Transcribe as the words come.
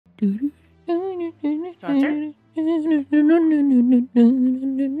Hey, we're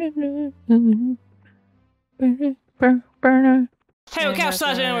couch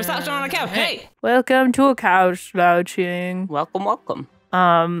slouching. We're slouching on the couch. Hey! Welcome to a couch slouching. Welcome.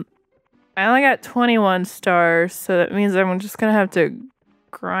 I only got 21 stars, so that means I'm just gonna have to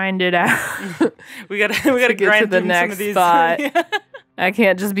grind it out. we gotta get grind to the through next some of these. spot. I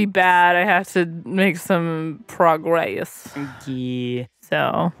can't just be bad. I have to make some progress. Yeah.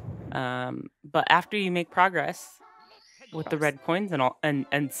 So, but after you make progress with the red coins and all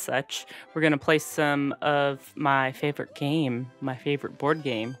and such, we're gonna play some of my favorite board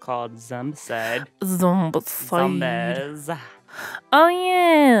game called Zombicide. Zombies. Oh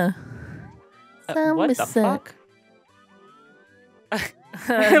yeah. What the fuck?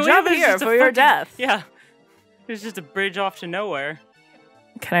 Jump here for your death. Yeah. There's just a bridge off to nowhere.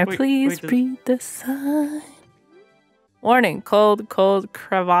 Can I please read the sign? Warning, cold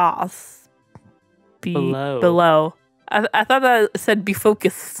crevasse. Below. I thought that said be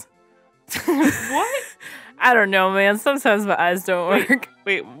focused. What? I don't know, man. Sometimes my eyes don't work.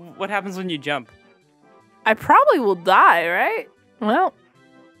 Wait, what happens when you jump? I probably will die, right? Well.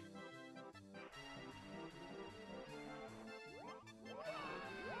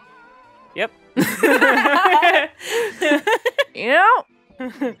 Yep. You know?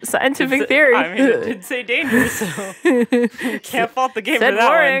 Scientific theory. I mean, it did say dangerous, so can't fault the game for that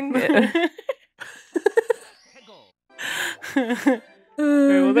boring. one.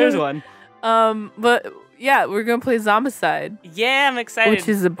 Well, there's one. But yeah, we're gonna play Zombicide. Yeah, I'm excited. Which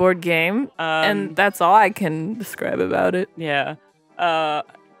is a board game, and that's all I can describe about it. Yeah.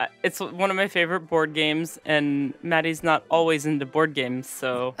 It's one of my favorite board games, and Maddie's not always into board games,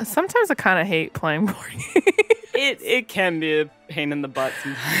 so sometimes I kind of hate playing board games. It can be a pain in the butt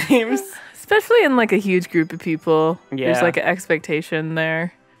sometimes. Especially in like a huge group of people. Yeah. There's like an expectation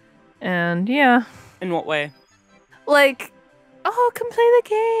there. And yeah. In what way? Like, oh, come play the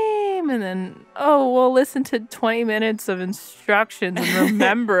game. And then, oh, we'll listen to 20 minutes of instructions and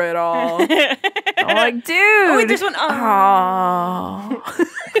remember it all. I'm like, dude. Oh, wait, there's one. Oh.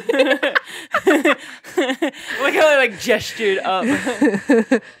 Like how I like gestured up.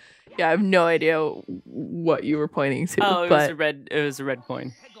 Yeah, I have no idea what you were pointing to. Oh, it was a red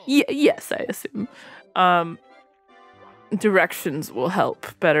coin. Yes, I assume. Directions will help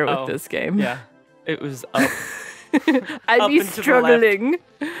better with this game. Yeah, it was up. I'd be struggling.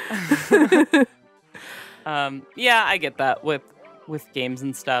 Yeah, I get that with games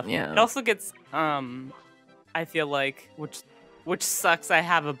and stuff. Yeah. It also gets I feel like which sucks. I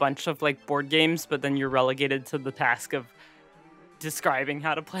have a bunch of like board games, but then you're relegated to the task of describing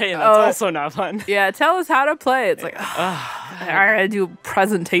how to play, and that's also not fun. Yeah, tell us how to play. It's like, I gotta do a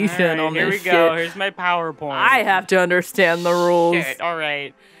presentation on this. Here we go. Here's my PowerPoint. I have to understand the rules. Shit, all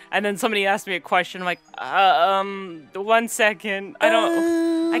right. And then somebody asked me a question. I'm like, 1 second.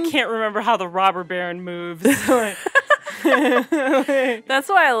 I can't remember how the robber baron moves. That's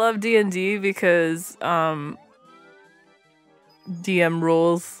why I love D&D, because DM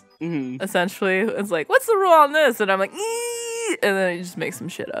rules. Mm-hmm. Essentially, it's like, what's the rule on this? And I'm like, and then you just make some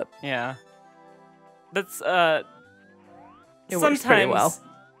shit up. Yeah, that's it works pretty well.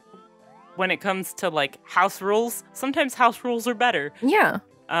 When it comes to like house rules, sometimes house rules are better. Yeah.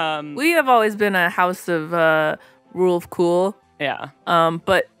 We have always been a house of rule of cool. Yeah.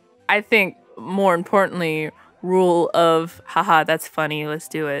 But I think more importantly, rule of haha, that's funny, let's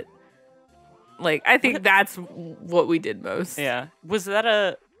do it. Like, I think that's what we did most. Yeah. Was that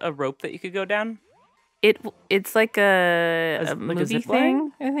a rope that you could go down? It's like a movie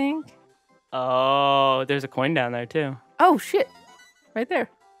thing, I think. Oh, there's a coin down there too. Oh shit. Right there.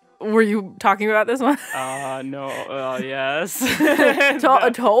 Were you talking about this one? No. Yes.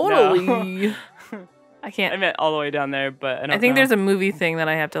 Totally. No. I can't. I meant all the way down there, but I think there's a movie thing that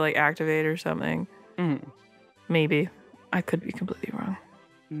I have to like activate or something. Mm. Maybe. I could be completely wrong.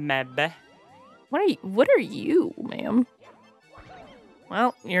 Maybe. What are you, ma'am?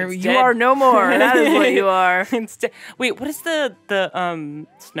 Well, you are no more. That is what you are. Wait, what is the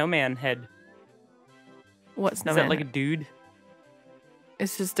snowman head? What snowman? Is that like a dude?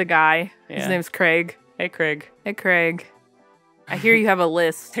 It's just a guy. Yeah. His name's Craig. Hey, Craig. Hey, Craig. I hear you have a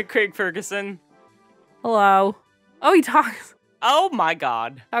list. Hey, Craig Ferguson. Hello. Oh, he talks. Oh my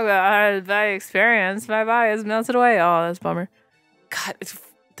God. I had a bad experience. My body has melted away. Oh, that's a bummer. God,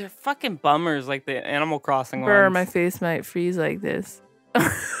 they're fucking bummers, like the Animal Crossing ones. ones. My face might freeze like this.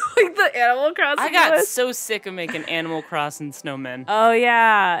 Like the Animal Crossing I got ones? so sick of making Animal Crossing snowmen. Oh,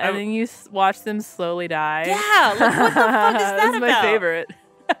 yeah. And then you watch them slowly die. Yeah, like, what the fuck is that That's about? my favorite.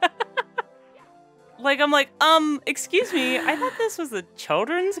 Like, I'm like, excuse me, I thought this was a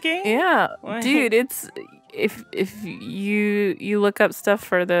children's game. Yeah, What? dude, it's if you look up stuff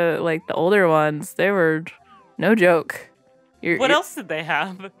for the older ones, they were no joke. What else did they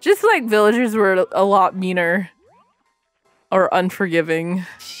have? Just like villagers were a lot meaner or unforgiving.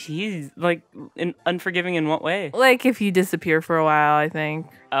 Jeez, like unforgiving in what way? Like if you disappear for a while, I think.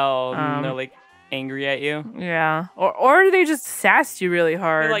 Oh, they're like angry at you. Yeah, or they just sassed you really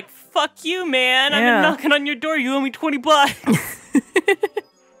hard. They're like, "Fuck you, man! I've Yeah. been knocking on your door. You owe me $20."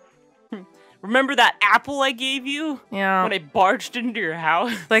 Remember that apple I gave you? Yeah. When I barged into your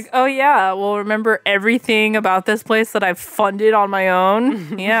house? Like, oh yeah, well, remember everything about this place that I've funded on my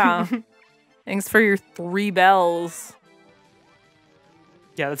own? Yeah. Thanks for your 3 bells.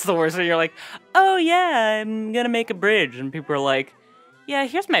 Yeah, that's the worst when you're like, "Oh yeah, I'm gonna make a bridge." And people are like, "Yeah,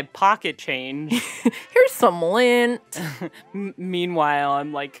 here's my pocket change." Here's some lint. Meanwhile,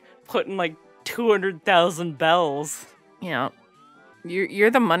 I'm like putting like 200,000 bells. Yeah. You're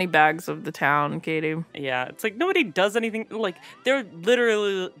the money bags of the town, Katie. Yeah, it's like nobody does anything. Like, they're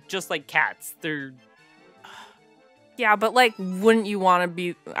literally just like cats. They're... Yeah, but like, wouldn't you want to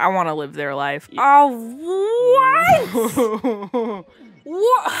be... I want to live their life. Oh, what?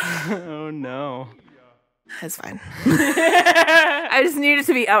 What? Oh, no. That's fine. I just needed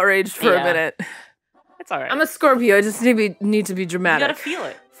to be outraged for a minute. It's all right. I'm a Scorpio. I just need to be dramatic. You gotta feel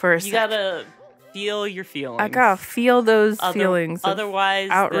it. For a You sec. gotta feel your feelings. I gotta feel those feelings. Otherwise,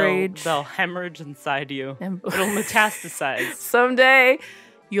 outrage. they'll hemorrhage inside you. And It'll metastasize. someday,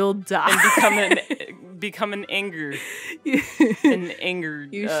 you'll die. And become an anger. You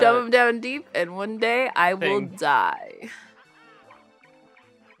shove them down deep, and one day I will die.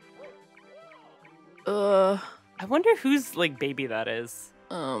 I wonder whose like baby that is.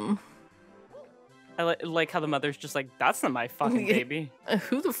 I like how the mother's just like, "That's not my fucking baby."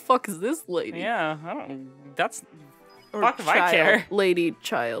 Who the fuck is this lady? Yeah, I don't. That's Or fuck if I child, care. lady,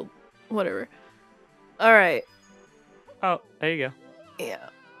 child, whatever. All right. Oh, there you go. Yeah.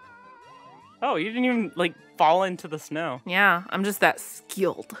 Oh, you didn't even like fall into the snow. Yeah, I'm just that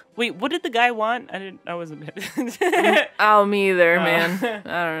skilled. Wait, what did the guy want? I wasn't. Oh, me either, man.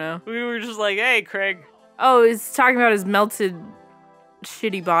 I don't know. We were just like, "Hey, Craig." Oh, he's talking about his melted,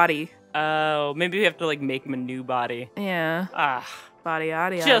 shitty body. Oh, maybe we have to like make him a new body. Yeah. Ah, Body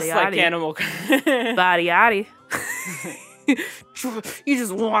yaddy, just yaddy, like yaddy. Animal. Body yaddy. You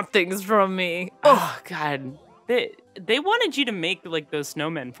just want things from me. Oh God, they wanted you to make like those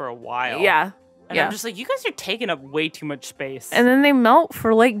snowmen for a while. Yeah. And I'm just like, you guys are taking up way too much space. And then they melt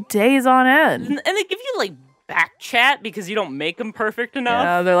for like days on end. And they give you like back chat because you don't make them perfect enough.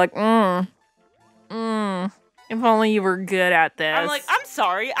 Yeah, they're like, if only you were good at this. I'm like, I'm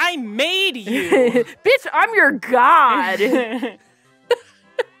sorry, I made you. Bitch, I'm your god.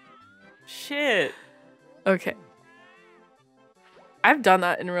 Shit. Okay. I've done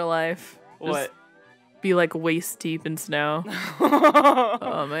that in real life. What? Just be like waist deep in snow.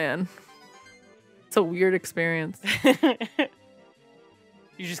 Oh man. It's a weird experience.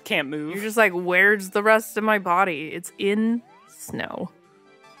 You just can't move. You're just like, where's the rest of my body? It's in snow.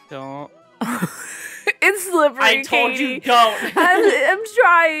 Don't. It's slippery. I told Katie. you don't. I'm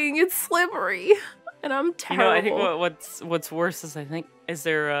trying. It's slippery, and I'm terrible. You know, I think what's worse is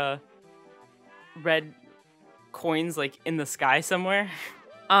there red coins like in the sky somewhere.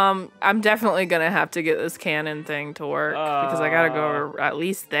 I'm definitely gonna have to get this cannon thing to work because I gotta go at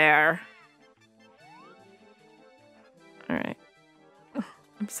least there. All right.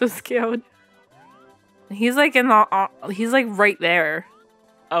 I'm so scared. He's like he's like right there.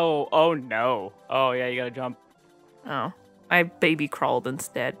 Oh no. Oh yeah, you gotta jump. Oh, I baby crawled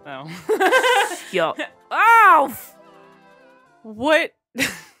instead. Oh. Yo. Oh. What?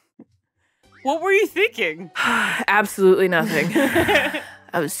 What were you thinking? Absolutely nothing.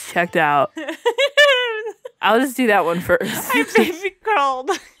 I was checked out. I'll just do that one first. I baby crawled.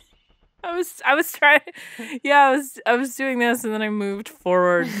 I was trying. Yeah, I was doing this and then I moved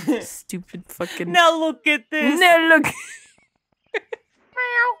forward. Stupid fucking. Now look at this. No, look.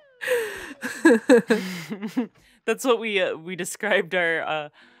 That's what we described our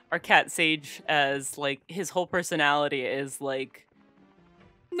cat Sage as. Like, his whole personality is like,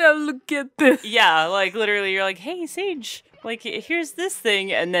 Now look at this. yeah, like literally you're like, "Hey Sage, like here's this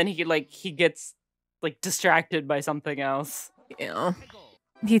thing," and then he gets like distracted by something else. Yeah.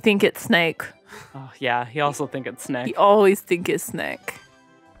 He think it's snake. Oh yeah, he also think it's He Snake. always think it's snake.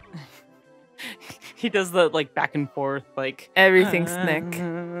 He does the like back and forth like Everything's snake.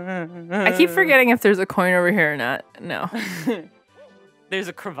 I keep forgetting if there's a coin over here or not. No. There's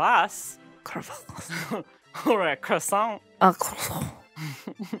a crevasse or a croissant. A croissant.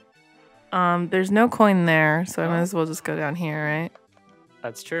 There's no coin there, so I might Oh. as well just go down here, right?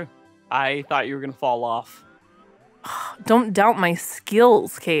 That's true. I thought you were gonna fall off. Don't doubt my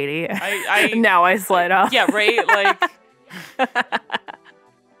skills, Katie. Now I slide off. Yeah, right. Like,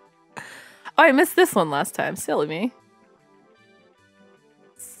 Oh, I missed this one last time. Silly me.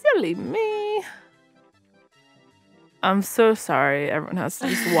 Silly me. I'm so sorry. Everyone has to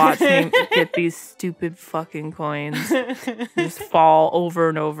just watch me get these stupid fucking coins. Just fall over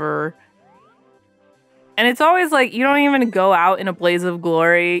and over. And it's always like, you don't even go out in a blaze of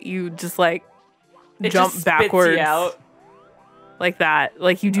glory. You just like it jump just spits backwards. you out. Like that.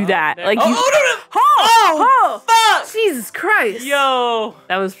 Like you do that. There. Like Oh, you. oh, no, no. Oh, Fuck! Jesus Christ. Yo,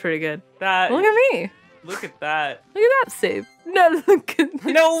 That was pretty good. that. Look at me. Look at that. Look at that save. No, look at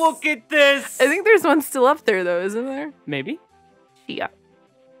this. No, look at this. I think there's one still up there, though, isn't there? Maybe. Shit.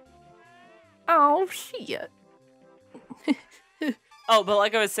 Oh, shit. Oh, but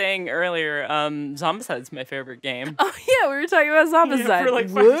like I was saying earlier, Zombicide's my favorite game. Oh, yeah, we were talking about Zombicide. Yeah, for like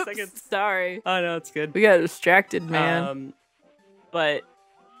 5 Whoops, seconds. sorry. Oh no, it's good. We got distracted, man. But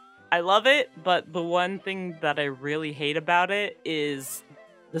I love it, but the one thing that I really hate about it is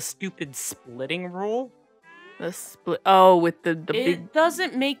the stupid splitting rule. The split. Oh, with the It big.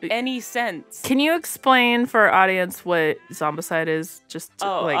 doesn't make big- any sense. Can you explain for our audience what Zombicide is? Just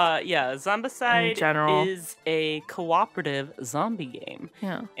to, Yeah, Zombicide general. is a cooperative zombie game.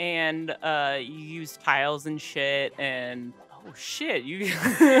 yeah. And you use tiles and shit, and oh shit, you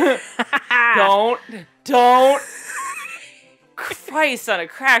don't Christ on a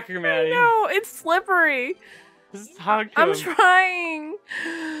cracker, man. No, it's slippery. This is how it I'm goes. trying.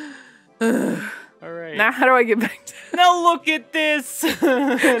 All right. Now, how do I get back to? Now look at this. I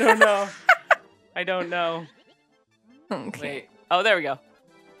don't know. I don't know. Okay. Wait. Oh, there we go.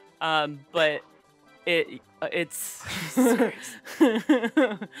 But it's.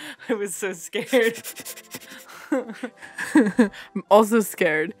 I was so scared. I'm also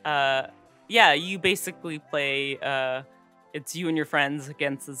scared. Yeah, you basically play. It's you and your friends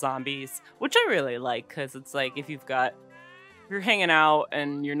against the zombies, which I really like because it's like if you're hanging out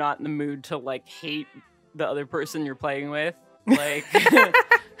and you're not in the mood to like hate the other person you're playing with, like you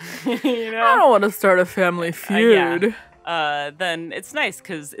know. I don't want to start a family feud. Then it's nice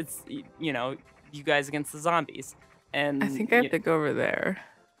because it's you guys against the zombies, and I think I have to go over there.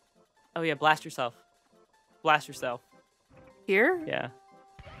 Oh yeah, blast yourself. Blast yourself. Here? Yeah.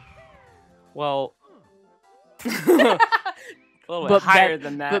 Well, a little bit But higher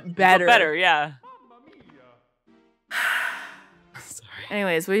than that, but better. But better, yeah. Sorry.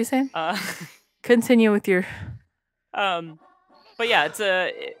 Anyways, what are you saying? Continue with your. But yeah, it's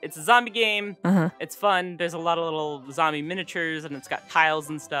a zombie game. Uh-huh. It's fun. There's a lot of little zombie miniatures, and it's got tiles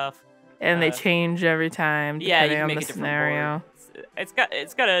and stuff. And they change every time Yeah, you depending can on make the a different scenario. board.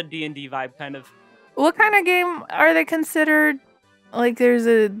 It's got a D&D vibe kind of. What kind of game are they considered? Like, there's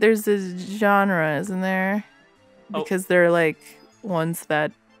a genre, isn't there? Oh. Because they're like ones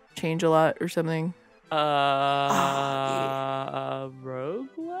that change a lot or something.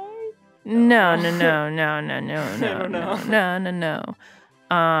 Roguelike? No. I don't know.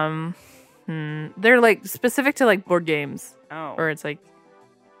 No. They're like specific to like board games, Oh. or it's like,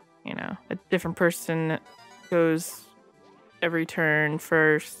 a different person goes every turn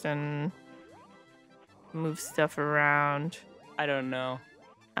first and moves stuff around. I don't know.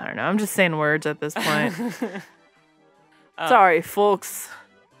 I don't know. I'm just saying words at this point. Sorry, folks.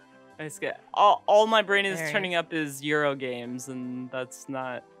 It's good. All my brain is There. turning up is Euro games, and that's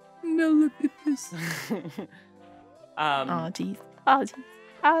not. No, look at this. Oh,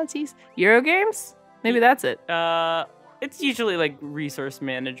 jeez. Euro games? Maybe that's it. It's usually like resource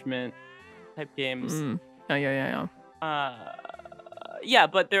management type games. Oh, yeah. Yeah,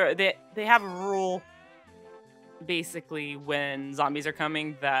 but they have a rule basically when zombies are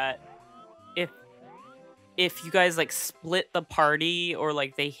coming that if you guys like split the party or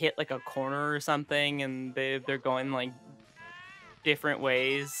like they hit like a corner or something and they're going like different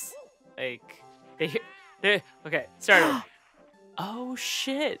ways, like they okay, start over. Oh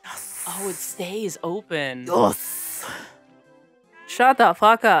shit. Oh, it stays open. Yes. Shut the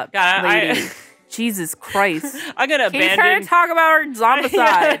fuck up, God, lady. Jesus Christ. I'm gonna Katie's trying abandon to talk about our Zombicide.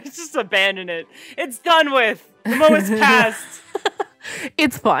 Yeah, just abandon it. It's done with. The moment's passed.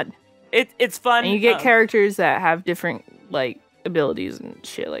 It's fun. It's fun. And you get characters that have different like abilities and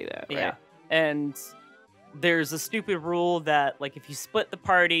shit like that. Right? Yeah. And there's a stupid rule that like if you split the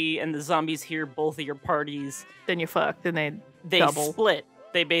party and the zombies hear both of your parties, Then you fucked and they double. Split.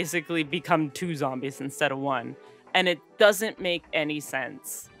 They basically become 2 zombies instead of 1. And it doesn't make any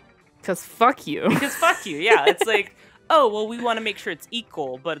sense. Because fuck you. Because fuck you. Yeah, it's like, oh, well, we want to make sure it's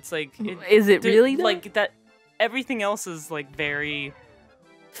equal, but it's like, Is it really though? like that? Everything else is like very,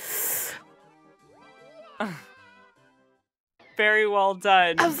 very well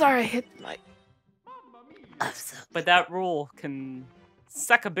done. I'm sorry, I hit the mic. But that rule can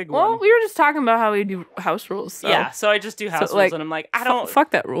suck a big Well, one. we were just talking about how we do house rules. So. Yeah, so I just do house rules, like, and I'm like, I don't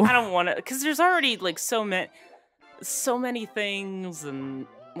fuck that rule. I don't want to, because there's already like so many things, and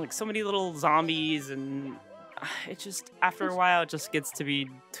like so many little zombies, and it just after a while it just gets to be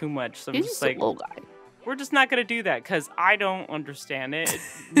too much. So I'm He's just a like, little guy. we're just not gonna do that because I don't understand it.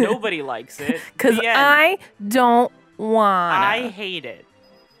 Nobody likes it. Because The end. I don't want. I hate it.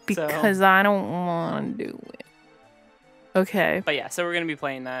 Because I don't want to do it. Okay. But yeah, so we're gonna be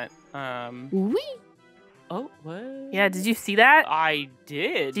playing that. Wee. Oh, what? Yeah, did you see that? I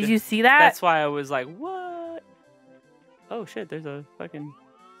did. Did you see that? That's why I was like, what? Oh shit, there's a fucking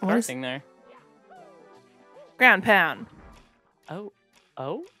car thing there. Ground pound. Oh.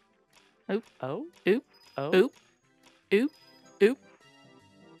 Oh. Oop. Oh. Oop. Oh. Oop. Oop. Oop.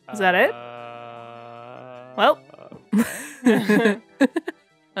 Is that it? Well. Okay.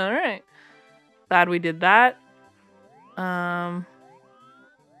 All right. Glad we did that. I'm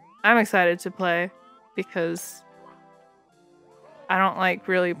excited to play because I don't like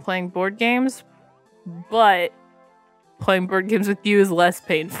really playing board games, but playing board games with you is less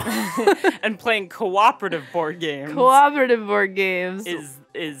painful. And playing cooperative board games. Cooperative board games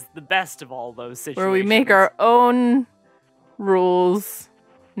is the best of all those situations. where we make our own rules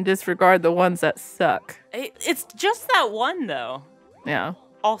and disregard the ones that suck. It's just that one though. Yeah.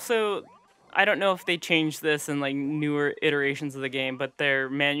 Also, I don't know if they changed this in like newer iterations of the game, but their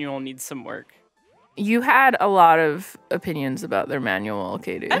manual needs some work. You had a lot of opinions about their manual,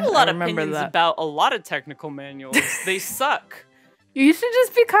 Katie. I have a lot of remember opinions that. about a lot of technical manuals. They suck. You should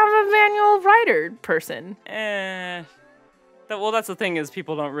just become a manual writer person. Well, that's the thing is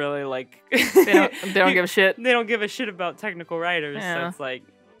people don't really like. They don't give a shit. They don't give a shit about technical writers. Yeah. So it's like,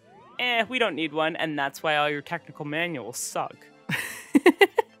 we don't need one, and that's why all your technical manuals suck.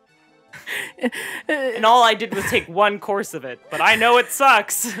 And all I did was take one course of it, but I know it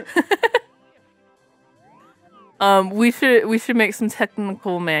sucks. We should make some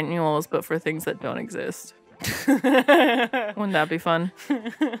technical manuals, but for things that don't exist. Wouldn't that be fun?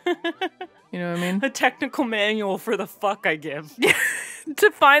 You know what I mean? A technical manual for the fuck I give.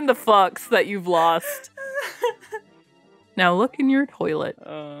 To find the fucks that you've lost. Now look in your toilet.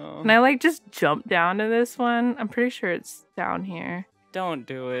 Can I like just jump down to this one? I'm pretty sure it's down here. Don't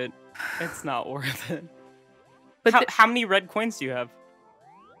do it. It's not worth it. But how many red coins do you have?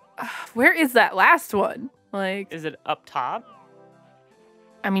 Where is that last one? Like, is it up top?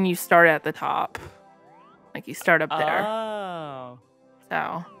 I mean, you start at the top. Like, you start up there. Oh.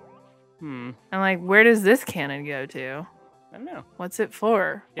 So. And like, where does this cannon go to? I don't know. What's it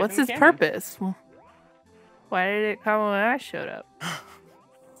for? Give What's him its the cannon. purpose? Why did it come when I showed up?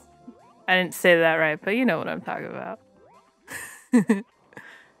 I didn't say that right, but you know what I'm talking about.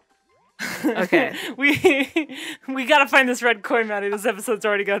 Okay. We gotta find this red coin, Maddie. This episode's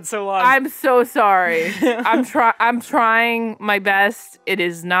already gone so long. I'm so sorry. I'm trying my best. It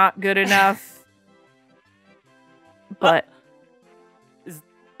is not good enough. But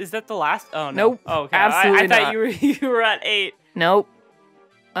is that the last? Oh no. Nope. Oh, okay. Absolutely I thought not. you were at 8. Nope.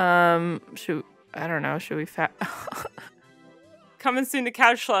 I don't know. Should we Coming soon to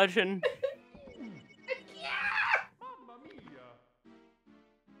Couch Legend.